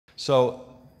So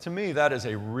to me, that is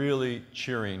a really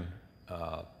cheering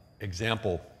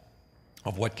example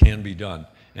of what can be done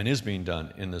and is being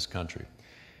done in this country.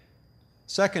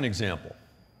 Second example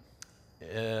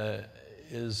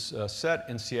is set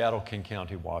in Seattle, King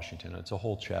County, Washington. It's a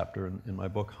whole chapter in my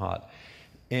book, Hot.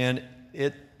 And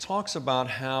it talks about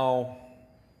how,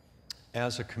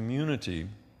 as a community,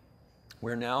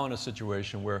 we're now in a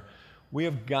situation where we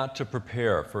have got to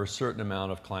prepare for a certain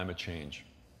amount of climate change,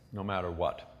 no matter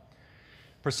what.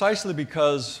 Precisely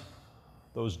because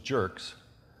those jerks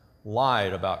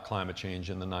lied about climate change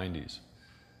in the 90s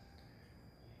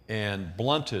and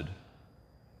blunted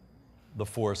the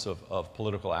force of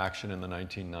political action in the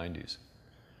 1990s.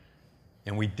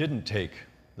 And we didn't take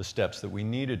the steps that we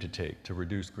needed to take to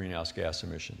reduce greenhouse gas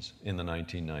emissions in the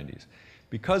 1990s.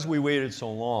 Because we waited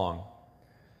so long,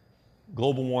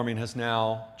 global warming has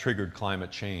now triggered climate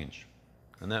change.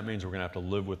 And that means we're going to have to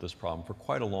live with this problem for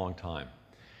quite a long time.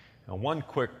 Now, one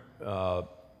quick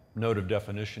note of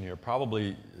definition here.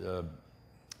 Probably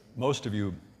most of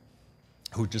you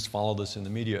who just follow this in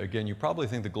the media, again, you probably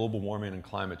think that global warming and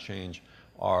climate change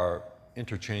are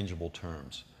interchangeable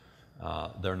terms.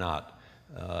 They're not.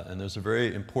 And there's a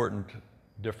very important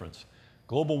difference.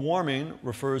 Global warming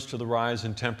refers to the rise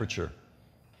in temperature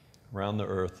around the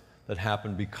Earth that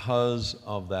happened because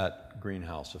of that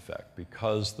greenhouse effect,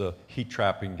 because the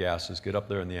heat-trapping gases get up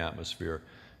there in the atmosphere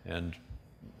and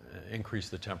increase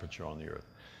the temperature on the Earth.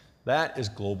 That is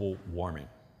global warming.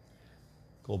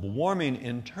 Global warming,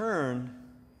 in turn,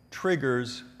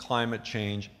 triggers climate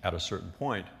change at a certain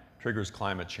point, triggers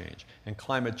climate change. And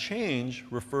climate change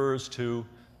refers to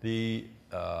the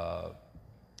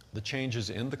changes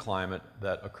in the climate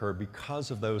that occur because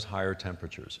of those higher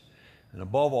temperatures. And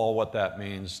above all, what that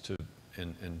means to,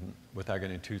 and without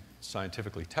getting too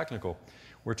scientifically technical,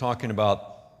 we're talking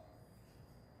about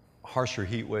harsher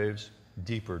heat waves,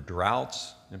 deeper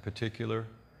droughts in particular,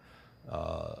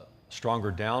 stronger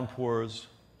downpours,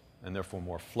 and therefore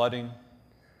more flooding,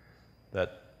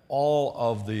 that all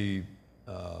of the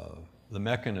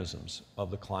mechanisms of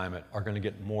the climate are going to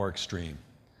get more extreme.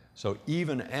 So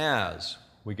even as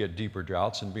we get deeper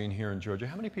droughts, and being here in Georgia,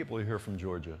 how many people are here from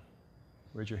Georgia?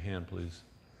 Raise your hand, please.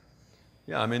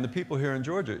 Yeah, I mean, the people here in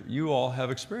Georgia, you all have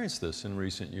experienced this in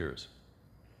recent years.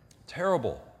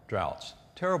 Terrible droughts,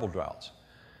 terrible droughts.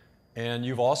 And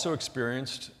you've also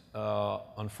experienced,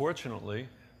 unfortunately,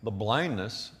 the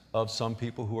blindness of some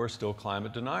people who are still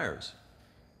climate deniers.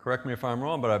 Correct me if I'm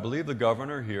wrong, but I believe the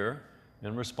governor here,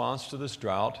 in response to this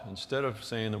drought, instead of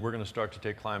saying that we're going to start to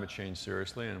take climate change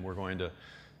seriously and we're going to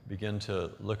begin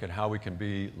to look at how we can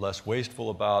be less wasteful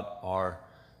about our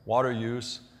water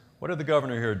use, what did the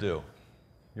governor here do?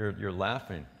 You're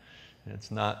laughing.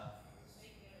 It's not.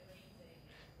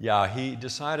 Yeah, he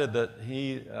decided that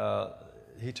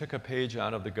he took a page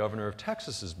out of the governor of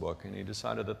Texas's book, and he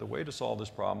decided that the way to solve this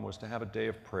problem was to have a day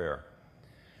of prayer,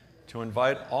 to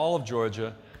invite all of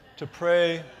Georgia to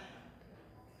pray,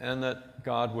 and that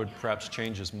God would perhaps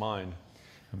change his mind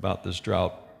about this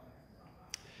drought.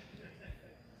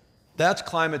 That's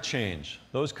climate change,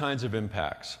 those kinds of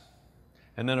impacts.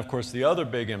 And then, of course, the other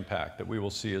big impact that we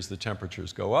will see as the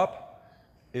temperatures go up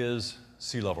is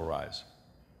sea level rise.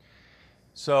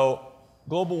 So,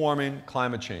 global warming,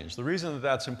 climate change. The reason that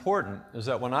that's important is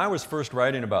that when I was first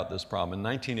writing about this problem, in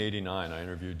 1989, I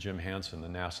interviewed Jim Hansen, the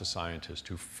NASA scientist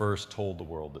who first told the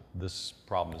world that this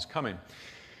problem is coming.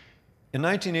 In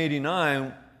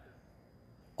 1989,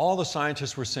 all the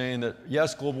scientists were saying that,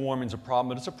 yes, global warming is a problem,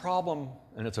 but it's a problem,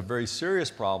 and it's a very serious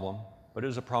problem, but it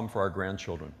is a problem for our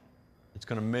grandchildren. It's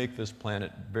going to make this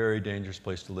planet a very dangerous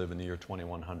place to live in the year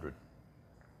 2100.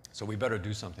 So we better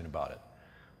do something about it.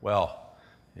 Well,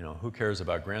 you know, who cares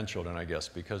about grandchildren, I guess,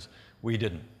 because we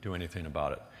didn't do anything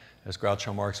about it. As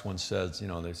Groucho Marx once says, you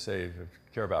know, they say, if you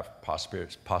care about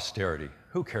posterity,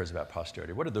 who cares about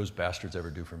posterity? What did those bastards ever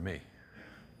do for me?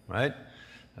 Right?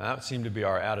 That seemed to be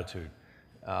our attitude.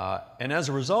 And as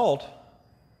a result,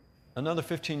 another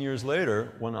 15 years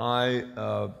later, when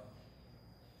I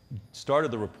started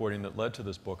the reporting that led to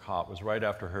this book, Hot, was right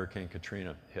after Hurricane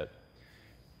Katrina hit.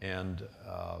 And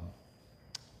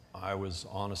I was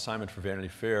on assignment for Vanity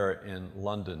Fair in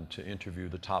London to interview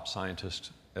the top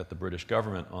scientist at the British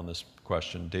government on this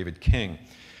question, David King,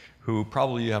 who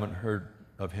probably you haven't heard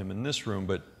of him in this room,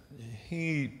 but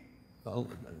he,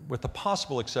 with the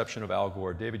possible exception of Al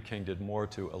Gore, David King did more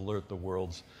to alert the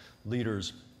world's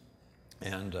leaders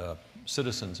and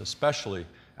citizens, especially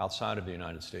outside of the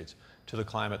United States, to the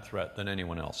climate threat than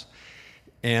anyone else.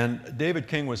 And David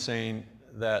King was saying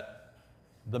that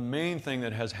the main thing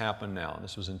that has happened now, and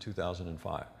this was in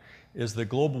 2005, is that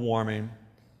global warming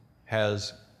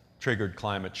has triggered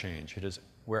climate change. It has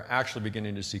We're actually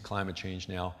beginning to see climate change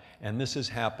now, and this is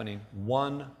happening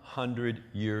 100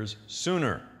 years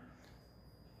sooner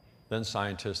than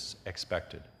scientists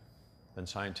expected, than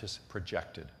scientists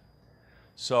projected.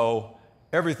 So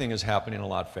everything is happening a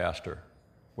lot faster.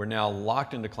 We're now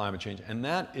locked into climate change, and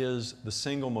that is the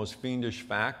single most fiendish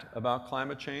fact about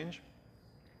climate change,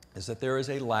 is that there is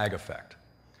a lag effect.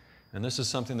 And this is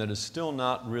something that is still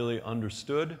not really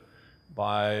understood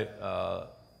by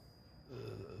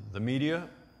the media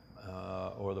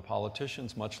or the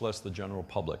politicians, much less the general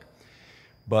public.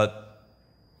 But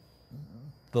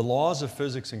the laws of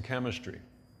physics and chemistry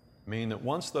mean that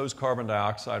once those carbon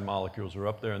dioxide molecules are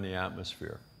up there in the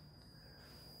atmosphere,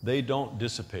 they don't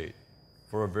dissipate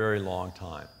for a very long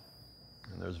time.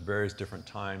 And there's various different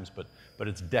times, but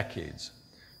it's decades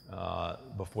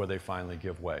before they finally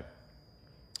give way.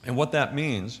 And what that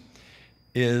means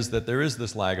is that there is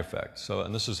this lag effect. So,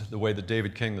 and this is the way that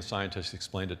David King, the scientist,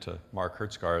 explained it to Mark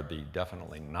Hertsgaard, the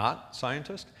definitely not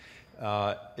scientist,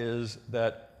 is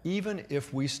that even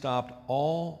if we stopped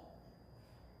all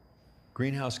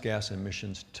greenhouse gas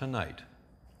emissions tonight,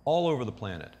 all over the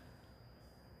planet,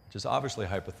 which is obviously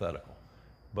hypothetical,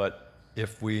 but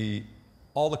if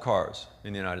all the cars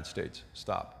in the United States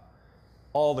stop,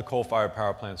 all the coal-fired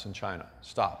power plants in China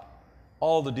stop,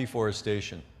 all the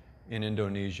deforestation in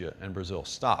Indonesia and Brazil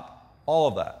stop, all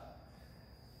of that,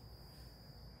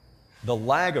 the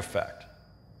lag effect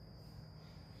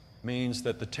means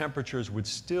that the temperatures would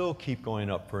still keep going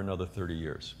up for another 30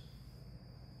 years.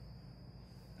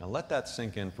 Now let that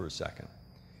sink in for a second.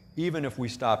 Even if we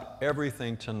stopped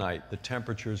everything tonight, the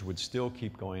temperatures would still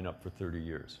keep going up for 30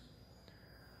 years.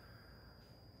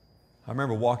 I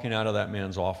remember walking out of that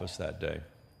man's office that day,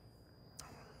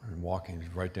 and walking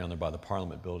right down there by the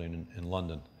Parliament building in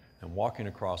London, and walking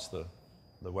across the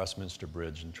Westminster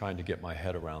Bridge and trying to get my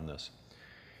head around this,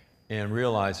 and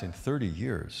realizing 30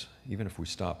 years, even if we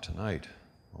stop tonight,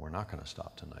 well, we're not going to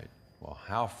stop tonight. Well,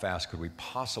 how fast could we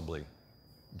possibly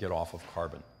get off of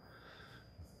carbon?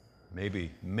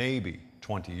 Maybe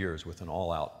 20 years with an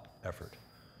all-out effort.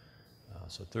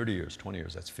 So 30 years, 20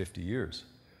 years, that's 50 years.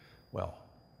 Well,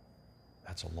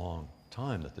 that's a long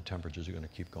time that the temperatures are going to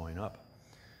keep going up.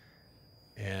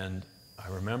 And I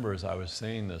remember as I was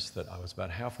saying this that I was about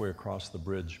halfway across the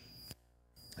bridge,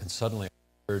 and suddenly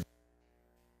I heard,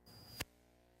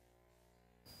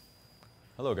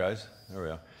 hello guys, there we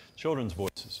are, children's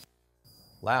voices,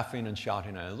 laughing and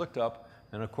shouting. And I looked up,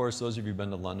 and of course those of you who've been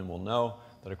to London will know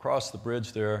that across the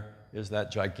bridge there is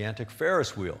that gigantic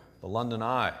Ferris wheel, the London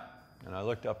Eye. And I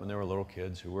looked up and there were little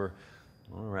kids who were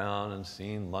going around and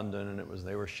seeing London, and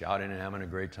they were shouting and having a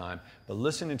great time. But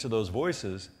listening to those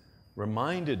voices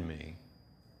reminded me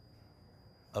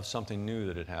of something new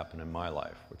that had happened in my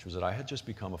life, which was that I had just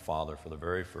become a father for the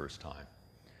very first time.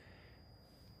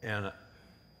 And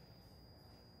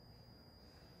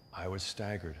I was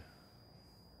staggered,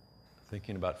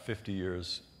 thinking about 50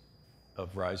 years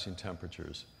of rising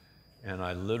temperatures. And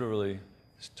I literally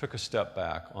took a step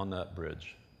back on that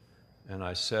bridge, and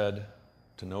I said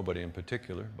to nobody in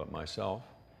particular but myself,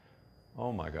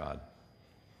 oh my God,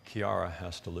 Kiara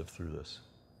has to live through this.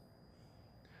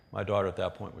 My daughter at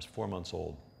that point was 4 months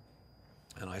old,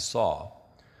 and I saw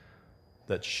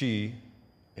that she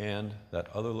and that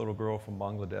other little girl from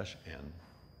Bangladesh and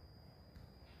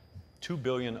 2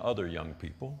 billion other young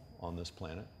people on this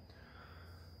planet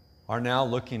are now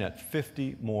looking at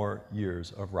 50 more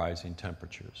years of rising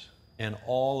temperatures and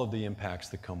all of the impacts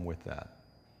that come with that,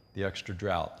 the extra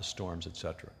drought, the storms,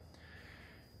 etc.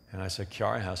 And I said,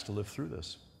 Kiara has to live through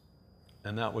this.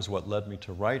 And that was what led me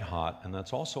to write Hot, and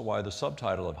that's also why the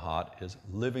subtitle of Hot is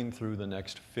Living Through the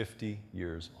Next 50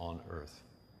 Years on Earth.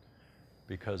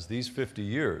 Because these 50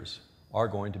 years are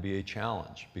going to be a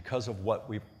challenge because of what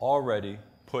we've already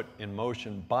put in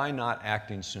motion by not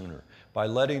acting sooner, by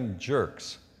letting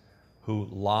jerks who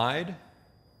lied,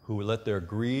 who let their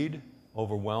greed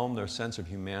overwhelm their sense of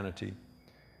humanity,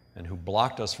 and who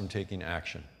blocked us from taking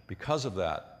action. Because of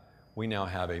that, we now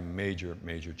have a major,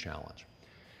 major challenge.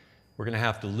 We're going to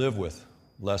have to live with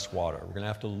less water. We're going to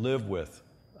have to live with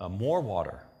more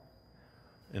water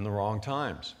in the wrong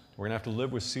times. We're going to have to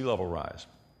live with sea level rise.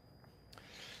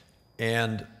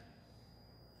 And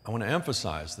I want to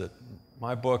emphasize that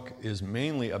my book is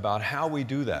mainly about how we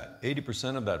do that.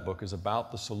 80% of that book is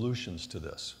about the solutions to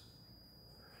this.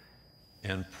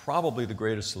 And probably the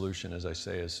greatest solution, as I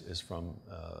say, is from,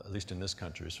 at least in this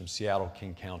country, is from Seattle,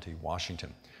 King County,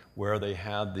 Washington, where they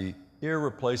had the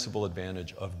irreplaceable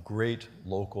advantage of great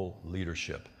local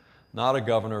leadership. Not a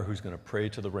governor who's going to pray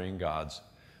to the rain gods,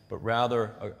 but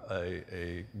rather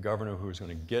a governor who is going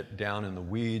to get down in the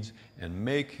weeds and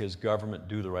make his government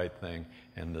do the right thing.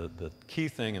 And the key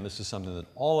thing, and this is something that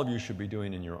all of you should be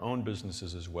doing in your own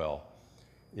businesses as well,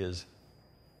 is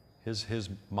his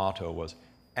motto was,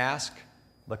 ask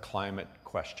the climate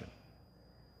question.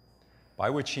 By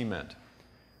which he meant,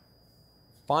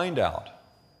 find out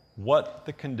what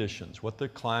the conditions, what the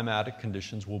climatic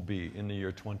conditions will be in the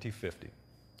year 2050,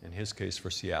 in his case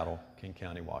for Seattle, King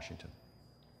County, Washington.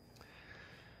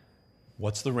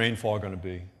 What's the rainfall going to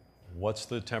be? What's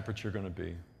the temperature going to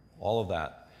be? All of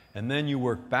that. And then you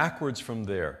work backwards from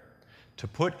there to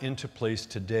put into place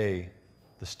today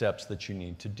the steps that you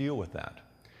need to deal with that.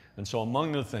 And so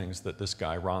among the things that this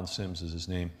guy, Ron Sims is his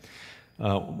name,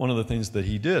 one of the things that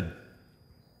he did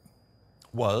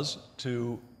was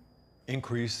to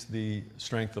increase the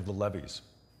strength of the levees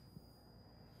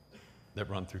that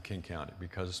run through King County,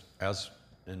 because as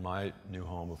in my new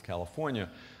home of California,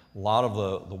 a lot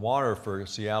of the water for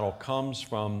Seattle comes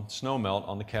from snowmelt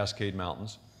on the Cascade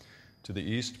Mountains to the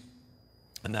east,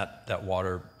 and that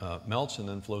water melts and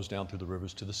then flows down through the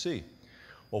rivers to the sea.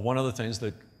 Well, one of the things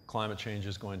that climate change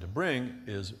is going to bring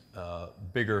is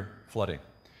bigger flooding.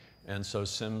 And so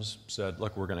Sims said,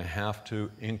 look, we're going to have to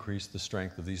increase the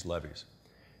strength of these levees.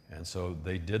 And so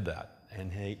they did that, and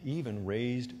they even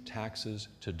raised taxes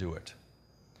to do it.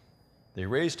 They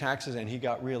raised taxes, and he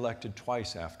got reelected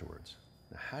twice afterwards.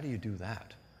 Now, how do you do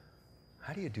that?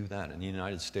 How do you do that in the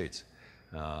United States,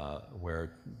 where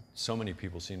so many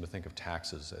people seem to think of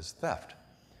taxes as theft?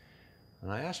 And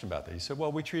I asked him about that. He said,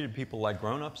 well, we treated people like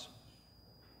grown-ups.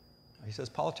 He says,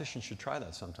 politicians should try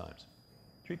that sometimes.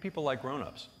 Treat people like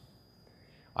grown-ups.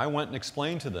 I went and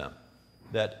explained to them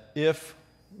that if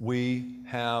we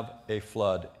have a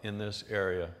flood in this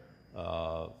area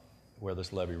where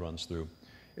this levee runs through,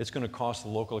 it's going to cost the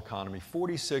local economy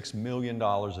 $46 million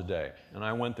a day. And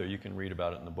I went there. You can read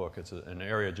about it in the book. It's an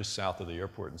area just south of the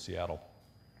airport in Seattle,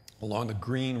 along the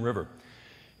Green River.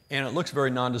 And it looks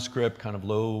very nondescript, kind of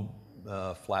low,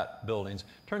 flat buildings.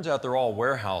 Turns out they're all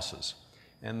warehouses,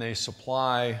 and they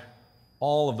supply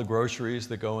all of the groceries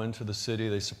that go into the city.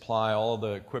 They supply all of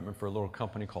the equipment for a little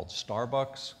company called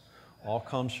Starbucks. All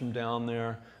comes from down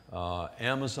there.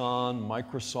 Amazon,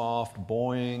 Microsoft,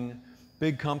 Boeing,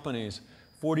 big companies.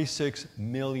 $46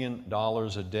 million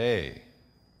a day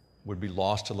would be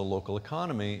lost to the local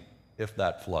economy if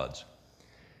that floods.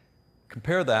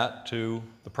 Compare that to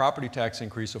the property tax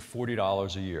increase of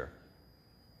 $40 a year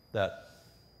that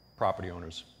property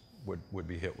owners would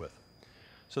be hit with.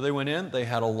 So they went in, they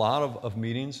had a lot of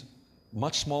meetings,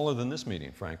 much smaller than this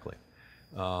meeting, frankly,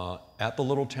 at the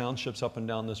little townships up and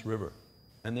down this river.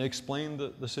 And they explained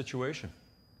the situation.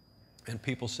 And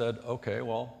people said, okay,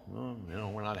 well, you know,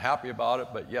 we're not happy about it,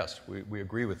 but yes, we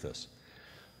agree with this.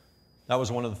 That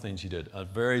was one of the things he did. A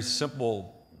very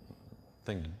simple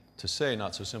thing to say,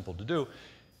 not so simple to do.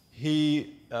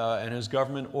 He and his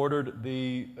government ordered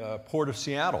the Port of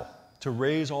Seattle to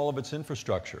raise all of its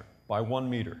infrastructure by 1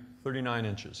 meter, 39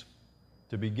 inches,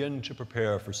 to begin to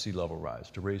prepare for sea level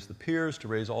rise, to raise the piers, to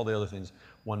raise all the other things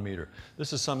 1 meter.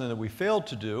 This is something that we failed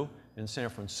to do in San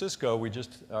Francisco. We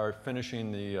just are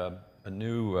finishing a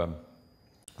new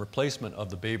replacement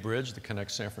of the Bay Bridge that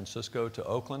connects San Francisco to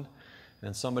Oakland.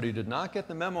 And somebody did not get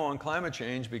the memo on climate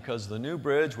change because the new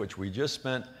bridge, which we just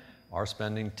are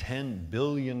spending $10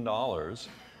 billion,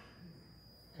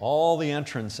 all the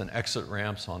entrance and exit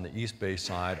ramps on the East Bay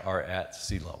side are at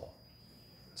sea level.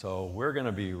 So we're going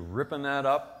to be ripping that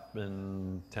up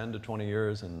in 10 to 20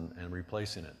 years and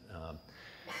replacing it.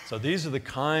 So these are the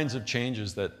kinds of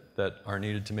changes that are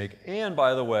needed to make. And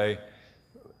by the way,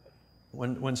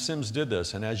 when Sims did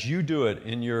this, and as you do it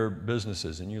in your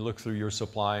businesses and you look through your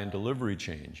supply and delivery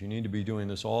chains, you need to be doing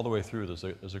this all the way through.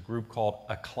 There's a group called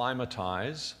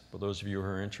Acclimatize, for those of you who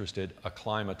are interested,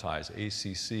 Acclimatize,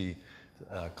 ACC,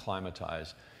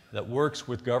 Climatize, that works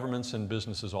with governments and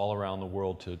businesses all around the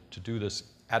world to do this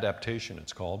adaptation,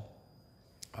 it's called.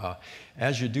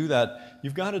 As you do that,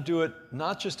 you've got to do it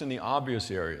not just in the obvious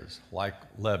areas like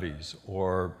levees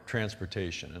or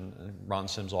transportation, and Ron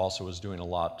Sims also is doing a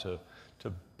lot to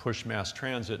push mass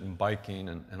transit and biking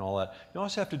and all that. You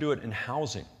also have to do it in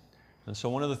housing. And so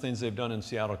one of the things they've done in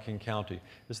Seattle, King County,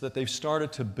 is that they've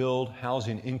started to build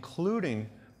housing, including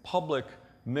public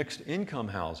mixed income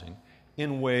housing,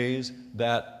 in ways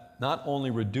that not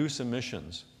only reduce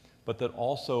emissions, but that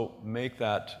also make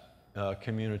that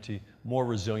community more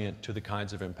resilient to the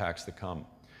kinds of impacts that come.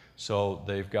 So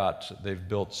they've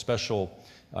built special,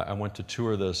 I went to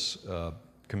tour this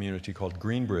community called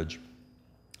Greenbridge,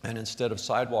 and instead of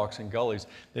sidewalks and gullies,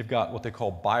 they've got what they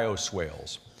call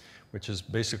bioswales, which is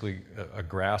basically a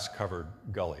grass-covered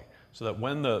gully. so that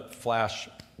when the flash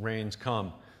rains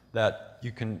come, that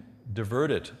you can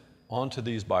divert it onto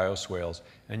these bioswales,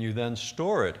 and you then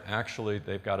store it. Actually,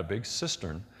 they've got a big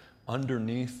cistern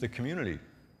underneath the community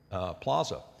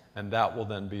plaza, and that will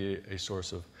then be a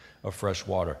source of fresh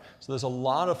water. So there's a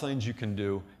lot of things you can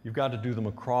do. You've got to do them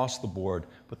across the board,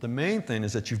 but the main thing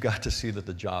is that you've got to see that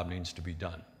the job needs to be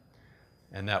done,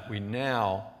 and that we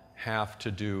now have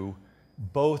to do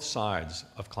both sides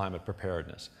of climate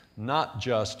preparedness. Not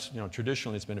just,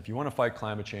 traditionally it's been, if you want to fight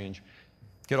climate change,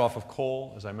 get off of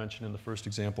coal, as I mentioned in the first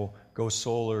example, go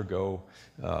solar, go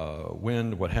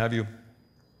wind, what have you,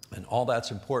 and all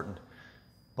that's important.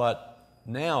 But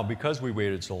now, because we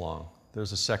waited so long,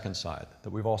 there's a second side, that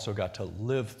we've also got to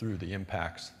live through the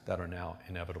impacts that are now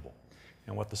inevitable.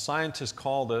 And what the scientists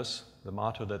call this, the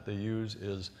motto that they use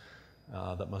is,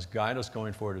 that must guide us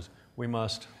going forward, is we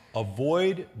must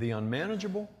avoid the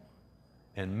unmanageable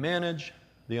and manage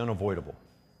the unavoidable.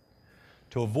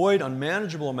 To avoid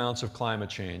unmanageable amounts of climate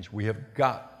change, we have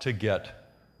got to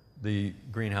get the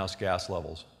greenhouse gas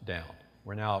levels down.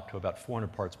 We're now up to about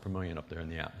 400 parts per million up there in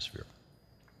the atmosphere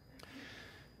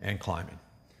and climbing.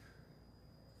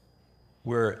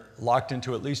 We're locked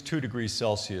into at least 2 degrees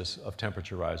Celsius of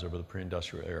temperature rise over the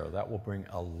pre-industrial era. That will bring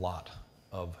a lot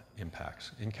of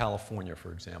impacts. In California,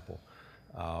 for example,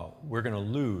 we're going to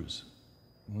lose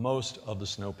most of the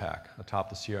snowpack atop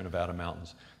the Sierra Nevada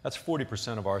mountains. That's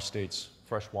 40% of our state's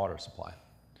fresh water supply.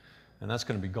 And that's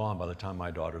going to be gone by the time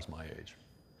my daughter's my age,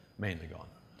 mainly gone.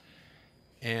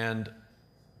 And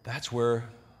that's where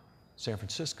San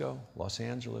Francisco, Los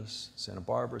Angeles, Santa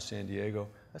Barbara, San Diego,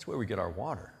 that's where we get our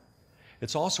water.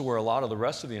 It's also where a lot of the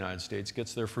rest of the United States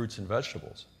gets their fruits and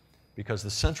vegetables, because the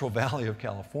Central Valley of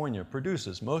California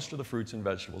produces most of the fruits and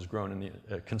vegetables grown in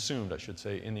the, consumed, I should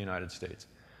say, in the United States.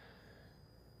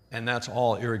 And that's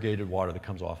all irrigated water that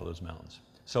comes off of those mountains.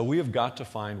 So we have got to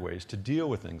find ways to deal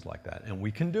with things like that. And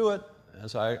we can do it,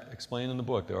 as I explain in the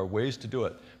book. There are ways to do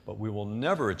it, but we will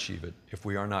never achieve it if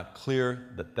we are not clear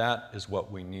that that is what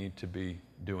we need to be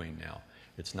doing now.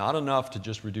 It's not enough to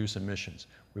just reduce emissions.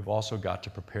 We've also got to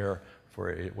prepare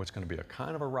for what's going to be a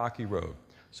kind of a rocky road.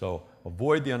 So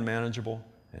avoid the unmanageable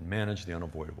and manage the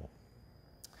unavoidable.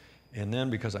 And then,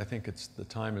 because I think the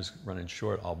time is running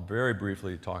short, I'll very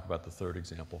briefly talk about the third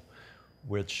example,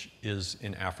 which is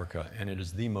in Africa, and it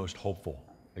is the most hopeful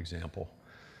example.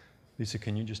 Lisa,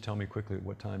 can you just tell me quickly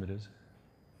what time it is?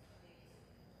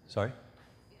 Sorry?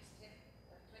 It's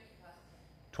 20 past 10.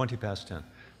 20 past 10.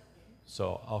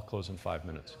 So I'll close in 5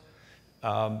 minutes.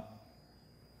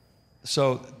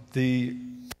 So I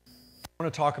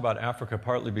want to talk about Africa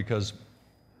partly because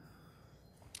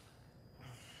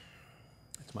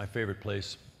it's my favorite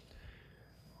place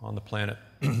on the planet.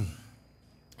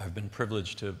 I've been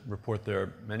privileged to report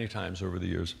there many times over the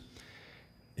years,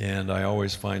 and I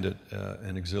always find it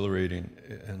an exhilarating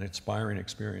and inspiring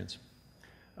experience.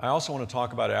 I also want to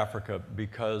talk about Africa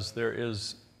because there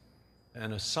is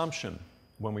an assumption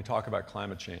when we talk about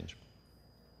climate change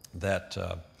that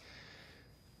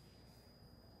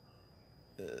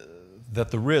that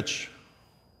the rich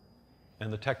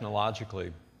and the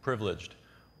technologically privileged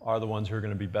are the ones who are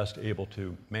going to be best able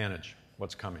to manage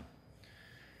what's coming.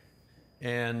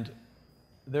 And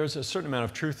there's a certain amount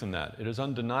of truth in that. It is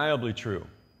undeniably true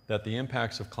that the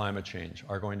impacts of climate change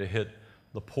are going to hit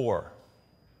the poor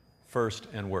first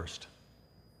and worst.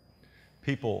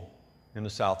 People in the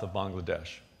south of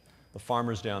Bangladesh, the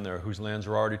farmers down there whose lands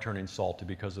are already turning salty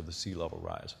because of the sea level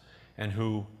rise, and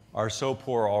who are so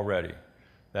poor already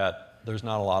that there's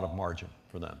not a lot of margin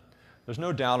for them. There's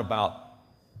no doubt about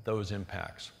those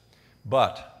impacts.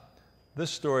 But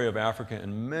this story of Africa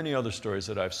and many other stories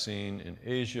that I've seen in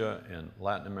Asia and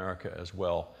Latin America as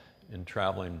well, in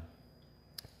traveling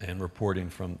and reporting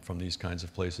from these kinds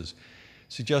of places,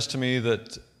 suggests to me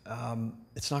that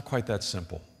it's not quite that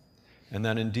simple. And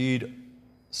that indeed,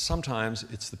 sometimes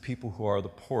it's the people who are the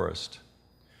poorest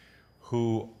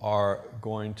who are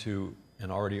going to,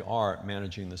 and already are,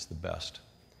 managing this the best.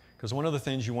 Because one of the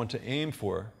things you want to aim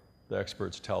for, the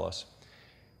experts tell us,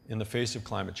 in the face of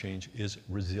climate change is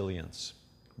resilience.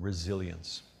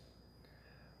 Resilience.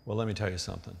 Well, let me tell you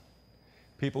something.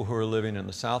 People who are living in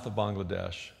the south of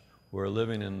Bangladesh, who are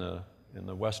living in the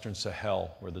western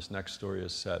Sahel, where this next story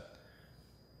is set,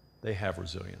 they have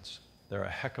resilience. They're a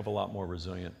heck of a lot more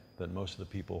resilient than most of the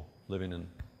people living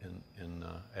in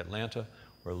Atlanta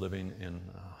or living in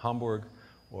Hamburg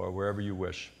or wherever you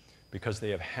wish, because they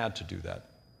have had to do that.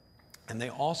 And they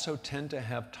also tend to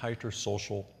have tighter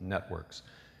social networks.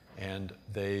 And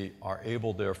they are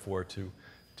able, therefore,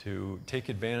 to take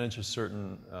advantage of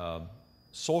certain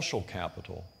social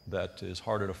capital that is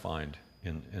harder to find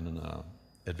in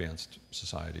advanced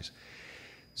societies.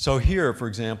 So here, for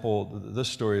example, this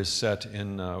story is set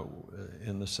in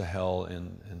the Sahel,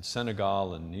 in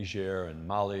Senegal, and Niger, and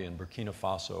Mali, and Burkina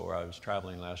Faso, where I was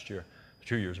traveling last year,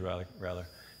 2 years rather.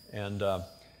 And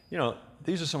you know,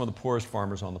 these are some of the poorest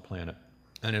farmers on the planet,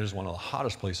 and it is one of the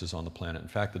hottest places on the planet. In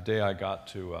fact, the day I got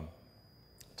to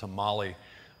Mali,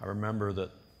 I remember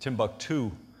that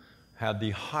Timbuktu had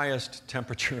the highest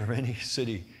temperature of any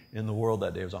city in the world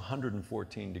that day. It was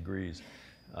 114 degrees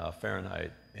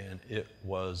Fahrenheit, and it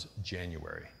was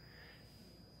January.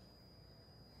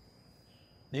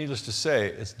 Needless to say,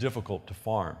 it's difficult to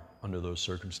farm under those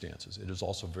circumstances. It is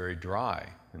also very dry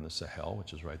in the Sahel,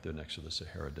 which is right there next to the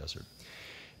Sahara Desert.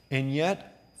 And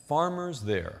yet, farmers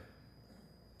there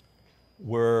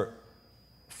were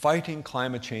fighting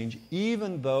climate change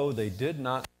even though they did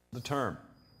not know the term.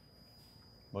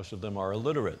 Most of them are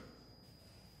illiterate.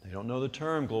 They don't know the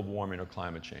term global warming or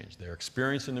climate change. They're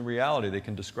experiencing the reality. They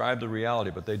can describe the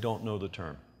reality, but they don't know the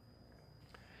term.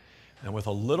 And with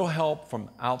a little help from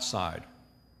outside,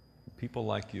 people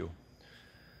like you,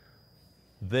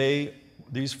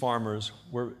 these farmers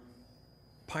were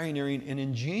pioneering an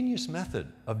ingenious method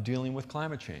of dealing with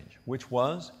climate change, which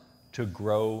was to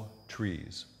grow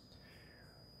trees.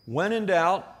 When in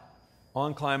doubt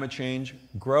on climate change,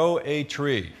 grow a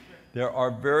tree. There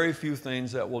are very few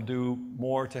things that will do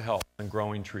more to help than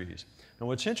growing trees. And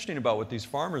what's interesting about what these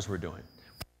farmers were doing,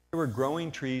 they were growing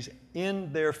trees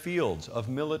in their fields of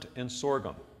millet and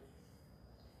sorghum.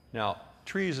 Now,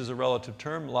 trees is a relative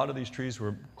term. A lot of these trees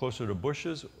were closer to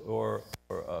bushes or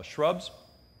shrubs.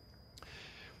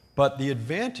 But the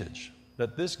advantage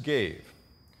that this gave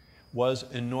was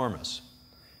enormous.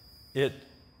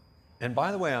 And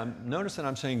by the way, notice that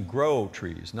I'm saying grow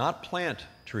trees, not plant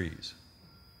trees.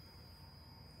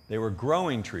 They were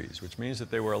growing trees, which means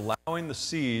that they were allowing the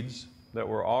seeds that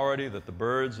the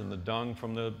birds and the dung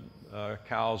from the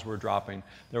cows were dropping,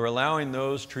 they were allowing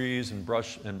those trees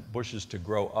and bushes to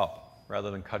grow up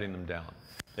rather than cutting them down.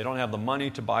 They don't have the money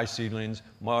to buy seedlings,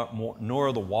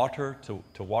 nor the water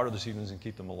to water the seedlings and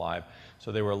keep them alive.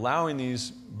 So they were allowing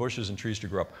these bushes and trees to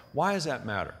grow up. Why does that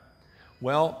matter?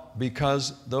 Well,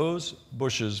 because those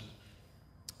bushes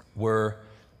were,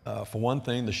 for one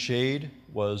thing, the shade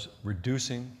was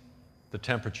reducing the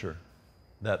temperature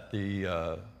that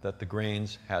the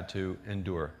grains had to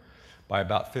endure by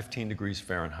about 15 degrees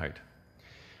Fahrenheit.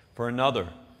 For another,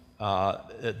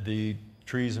 the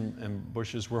trees and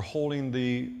bushes were holding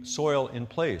the soil in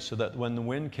place so that when the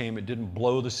wind came, it didn't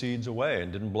blow the seeds away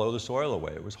and didn't blow the soil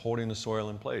away. It was holding the soil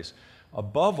in place.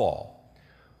 Above all,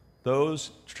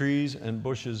 those trees and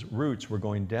bushes' roots were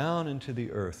going down into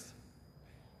the earth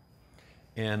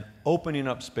and opening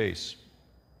up space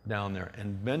down there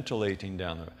and ventilating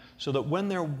down there so that when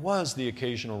there was the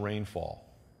occasional rainfall,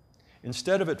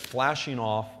 instead of it flashing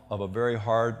off of a very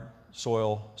hard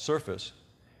soil surface,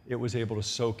 it was able to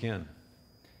soak in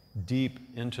deep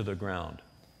into the ground.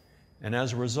 And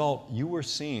as a result, you were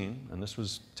seeing, and this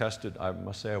was tested, I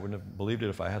must say I wouldn't have believed it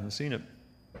if I hadn't seen it,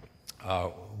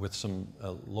 with some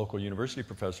local university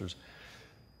professors.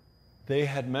 They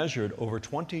had measured over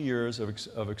 20 years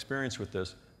of experience with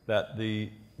this, that the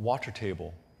water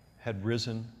table had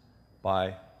risen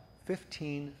by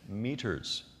 15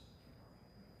 meters.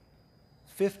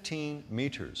 15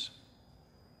 meters.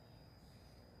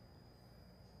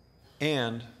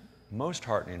 And most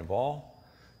heartening of all,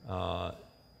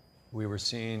 we were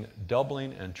seeing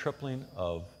doubling and tripling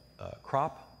of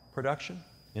crop production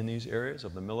in these areas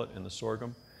of the millet and the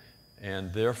sorghum,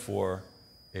 and therefore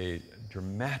a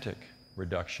dramatic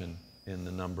reduction in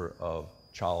the number of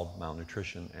child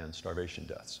malnutrition and starvation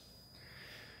deaths.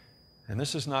 And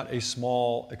this is not a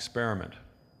small experiment.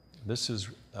 This is,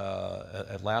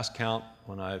 at last count,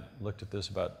 when I looked at this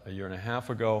about a year and a half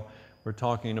ago, we're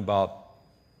talking about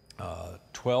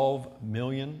 12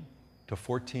 million to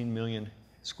 14 million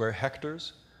square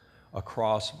hectares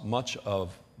across much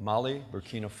of Mali,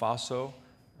 Burkina Faso,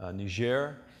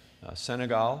 Niger,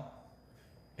 Senegal,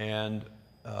 and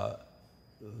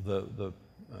the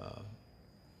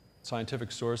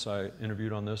scientific source I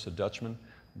interviewed on this, a Dutchman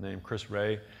named Chris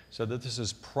Ray, said that this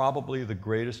is probably the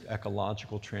greatest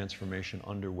ecological transformation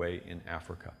underway in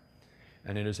Africa.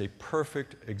 And it is a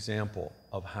perfect example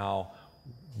of how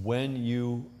when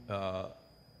you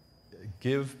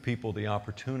give people the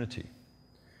opportunity,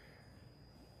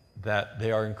 that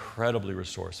they are incredibly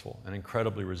resourceful and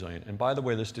incredibly resilient. And by the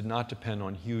way, this did not depend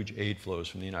on huge aid flows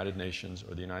from the United Nations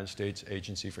or the United States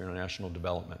Agency for International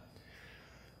Development.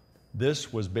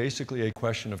 This was basically a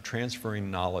question of transferring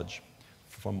knowledge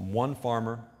from one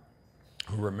farmer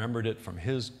who remembered it from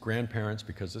his grandparents,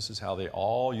 because this is how they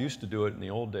all used to do it in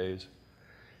the old days,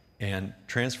 and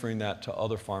transferring that to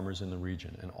other farmers in the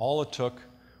region. And all it took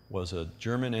was a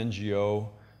German NGO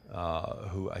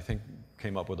who I think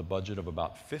came up with a budget of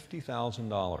about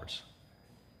 $50,000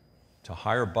 to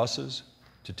hire buses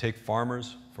to take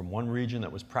farmers from one region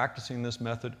that was practicing this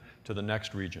method to the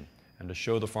next region and to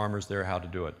show the farmers there how to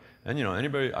do it. And you know,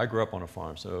 anybody, I grew up on a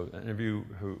farm, so any of you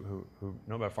who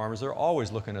know about farmers, they're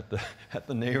always looking at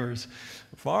the neighbor's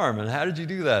farm and how did you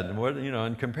do that and what, you know,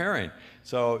 and comparing.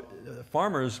 So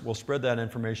farmers will spread that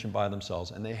information by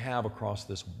themselves, and they have across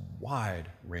this wide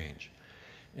range.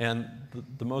 And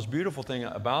the most beautiful thing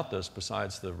about this,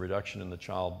 besides the reduction in the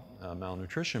child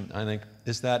malnutrition, I think,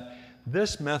 is that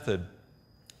this method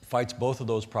fights both of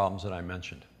those problems that I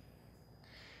mentioned.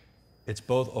 It's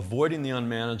both avoiding the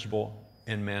unmanageable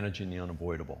and managing the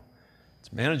unavoidable.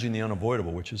 It's managing the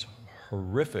unavoidable, which is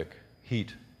horrific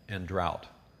heat and drought,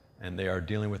 and they are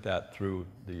dealing with that through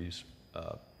these,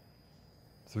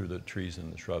 through the trees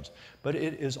and the shrubs. But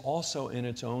it is also, in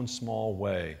its own small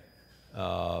way,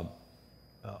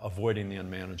 avoiding the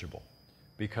unmanageable,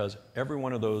 because every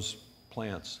one of those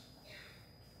plants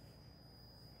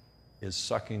is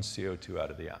sucking CO2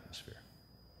 out of the atmosphere.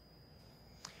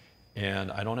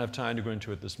 And I don't have time to go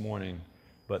into it this morning,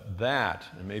 but that,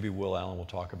 and maybe Will Allen will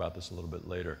talk about this a little bit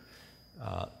later,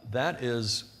 that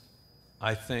is,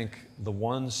 I think, the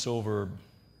one semi-silver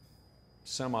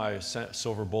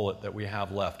bullet that we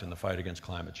have left in the fight against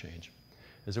climate change,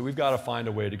 is that we've got to find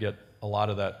a way to get a lot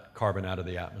of that carbon out of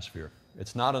the atmosphere.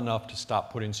 It's not enough to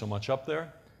stop putting so much up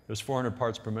there. There's 400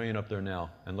 parts per million up there now,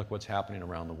 and look what's happening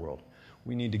around the world.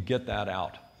 We need to get that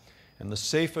out. And the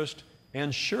safest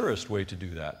and surest way to do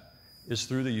that is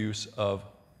through the use of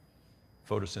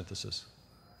photosynthesis,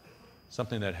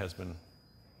 something that has been,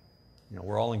 you know,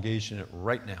 we're all engaged in it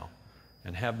right now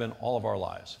and have been all of our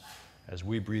lives. As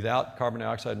we breathe out carbon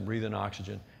dioxide and breathe in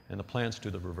oxygen, and the plants do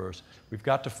the reverse, we've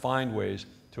got to find ways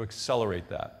to accelerate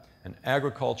that. And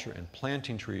agriculture and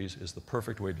planting trees is the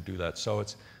perfect way to do that. So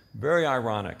it's very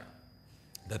ironic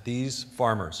that these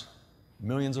farmers,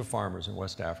 millions of farmers in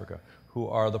West Africa, who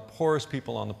are the poorest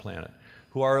people on the planet,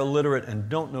 who are illiterate and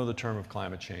don't know the term of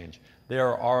climate change, they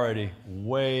are already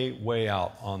way, way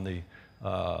out on the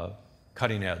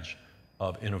cutting edge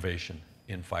of innovation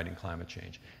in fighting climate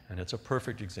change. And it's a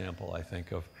perfect example, I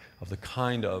think, of the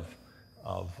kind of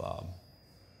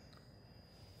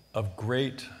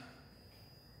great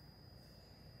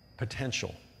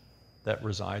potential that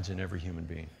resides in every human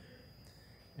being.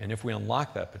 And if we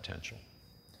unlock that potential,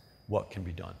 what can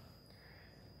be done?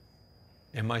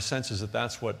 And my sense is that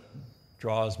that's what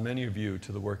draws many of you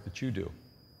to the work that you do,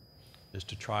 is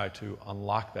to try to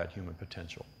unlock that human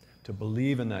potential, to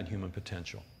believe in that human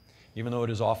potential, even though it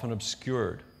is often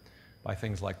obscured by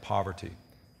things like poverty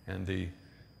and the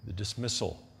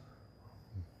dismissal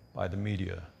by the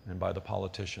media and by the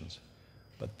politicians.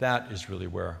 But that is really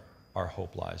where our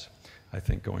hope lies, I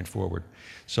think, going forward.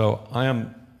 So I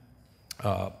am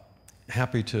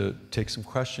happy to take some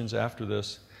questions after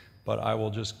this, but I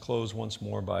will just close once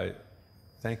more by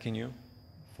thanking you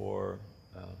for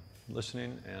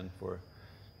listening and for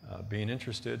being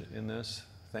interested in this,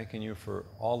 thanking you for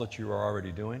all that you are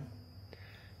already doing,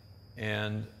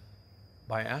 and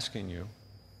by asking you,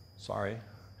 sorry,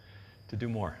 to do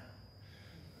more.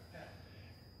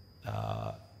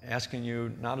 Asking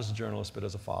you, not as a journalist, but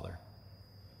as a father.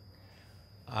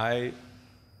 I,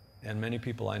 and many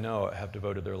people I know, have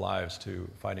devoted their lives to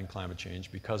fighting climate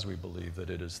change because we believe that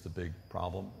it is the big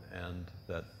problem, and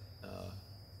that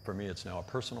for me it's now a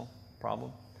personal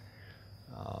problem,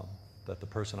 that the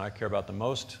person I care about the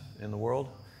most in the world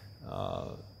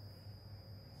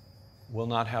will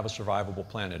not have a survivable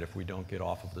planet if we don't get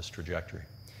off of this trajectory.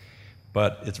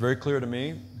 But it's very clear to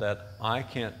me that I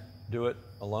can't do it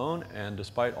alone, and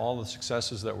despite all the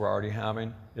successes that we're already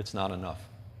having, it's not enough.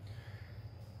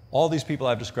 All these people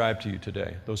I've described to you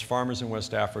today, those farmers in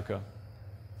West Africa,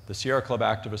 the Sierra Club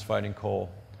activists fighting coal,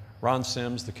 Ron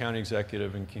Sims, the county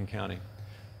executive in King County,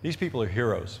 these people are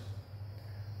heroes.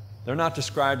 They're not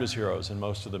described as heroes in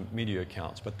most of the media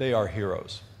accounts, but they are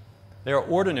heroes. They are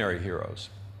ordinary heroes.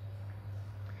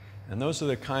 And those are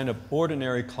the kind of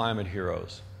ordinary climate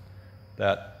heroes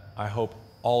that I hope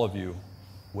all of you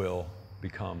will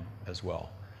become as well.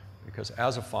 Because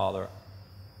as a father,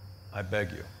 I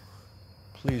beg you,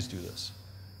 please do this.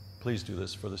 Please do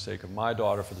this for the sake of my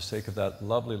daughter, for the sake of that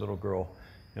lovely little girl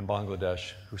in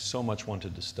Bangladesh who so much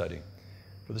wanted to study,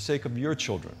 for the sake of your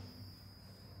children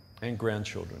and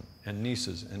grandchildren and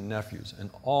nieces and nephews and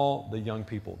all the young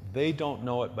people. They don't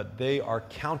know it, but they are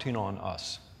counting on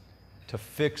us to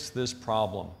fix this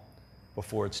problem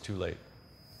before it's too late.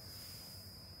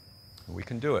 And we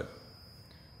can do it,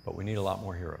 but we need a lot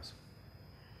more heroes.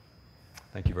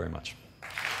 Thank you very much.